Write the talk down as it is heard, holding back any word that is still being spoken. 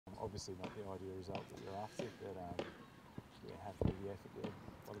Obviously not the ideal result that you're after, but yeah, happy with the effort there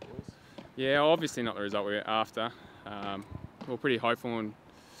by the boys. Yeah, obviously not the result we were after. We were pretty hopeful and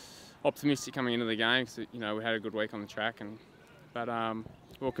optimistic coming into the game because we had a good week on the track, but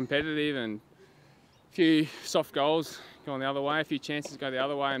we were competitive and a few soft goals going the other way, a few chances go the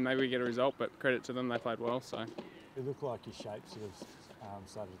other way, and maybe we get a result. But credit to them, they played well. So it looked like your shape sort of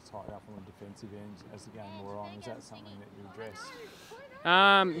started to tighten up on the defensive end as the game wore on. Was that something that you addressed?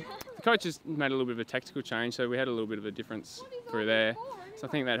 The coach just made a little bit of a tactical change, so we had a little bit of a difference through there. So I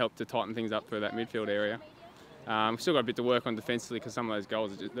think that helped to tighten things up through that midfield area. We've still got a bit to work on defensively because some of those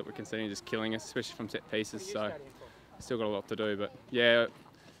goals that we're conceding are just killing us, especially from set pieces. So still got a lot to do, but yeah,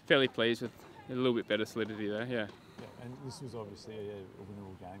 fairly pleased with a little bit better solidity there. Yeah. And this was obviously a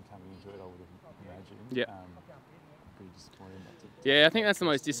winnable game coming into it, I would have imagined. Yeah. Pretty disappointing. Yeah, I think that's the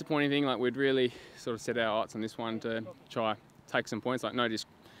most disappointing thing. Like, we'd really sort of set our eyes on this one to try take some points. Like, no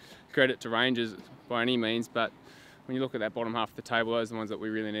discredit to Rangers by any means, but when you look at that bottom half of the table, those are the ones that we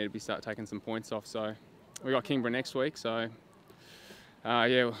really need to start taking some points off. So we got Kingborough next week, so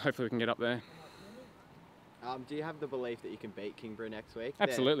yeah, well, hopefully we can get up there. Do you have the belief that you can beat Kingborough next week?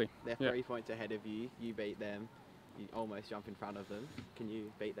 Absolutely. They're 3 points ahead of you. You beat them. You almost jump in front of them. Can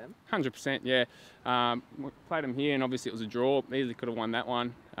you beat them? 100%, yeah. We played them here, and obviously it was a draw. Easily could have won that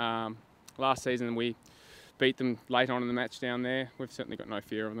one. Last season we beat them late on in the match down there. We've certainly got no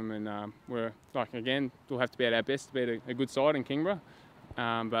fear of them, and we're again, we'll have to be at our best to beat a good side in Kingborough.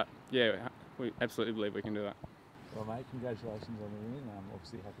 But yeah, we absolutely believe we can do that. Well, mate, congratulations on the win.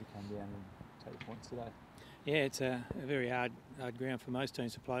 Obviously happy to come down and take points today. Yeah, it's a very hard ground for most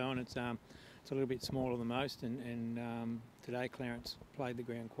teams to play on. It's a little bit smaller than most, and today Clarence played the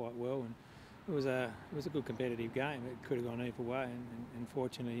ground quite well, and it was a good competitive game. It could have gone either way, and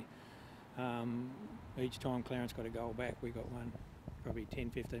fortunately, each time Clarence got a goal back, we got one probably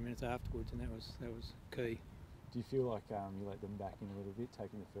 10-15 minutes afterwards, and that was key. Do you feel like you let them back in a little bit,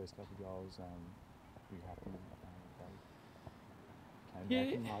 taking the first couple of goals? Were you happy they came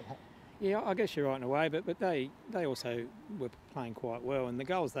back in like that? Yeah, I guess you're right in a way, but they also were playing quite well, and the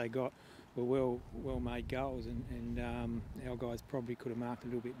goals they got were well made goals, and our guys probably could have marked a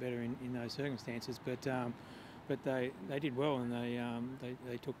little bit better in those circumstances, but they did well, and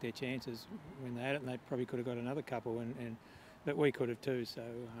they took their chances when they had it, and they probably could have got another couple, but we could have too. So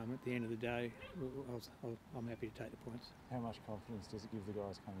at the end of the day, I'm happy to take the points. How much confidence does it give the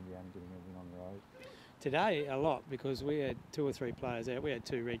guys coming down and getting a win on the road? Today, a lot, because we had 2 or 3 players out. We had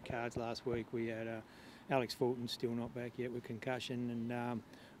 2 red cards last week. We had Alex Fulton still not back yet with concussion, and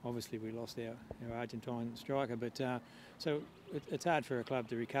obviously we lost our Argentine striker. But so it's hard for a club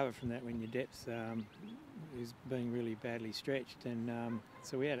to recover from that when your depth is being really badly stretched. And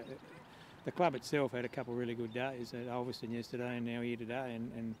so we had the club itself had a couple of really good days at Ulverston yesterday and now here today,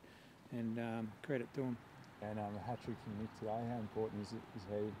 and credit to them. And a hat-trick from Nick today, how important is he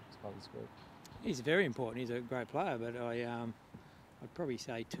as part of the squad? He's very important. He's a great player, but I'd probably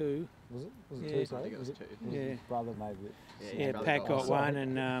say 2. Was it 2? I think it was 2. Was his brother maybe? Yeah, Pat got one,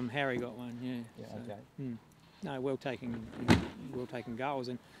 and Harry got one. Yeah. Yeah. So, Okay. No, well taken goals,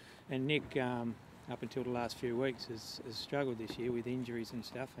 and Nick up until the last few weeks has struggled this year with injuries and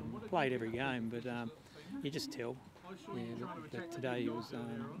stuff, and played every game, but you just tell. Yeah, but today he was,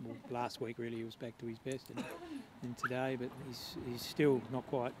 well, last week really, he was back to his best, and today, but he's still not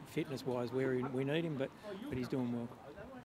quite fitness-wise where we need him, but he's doing well.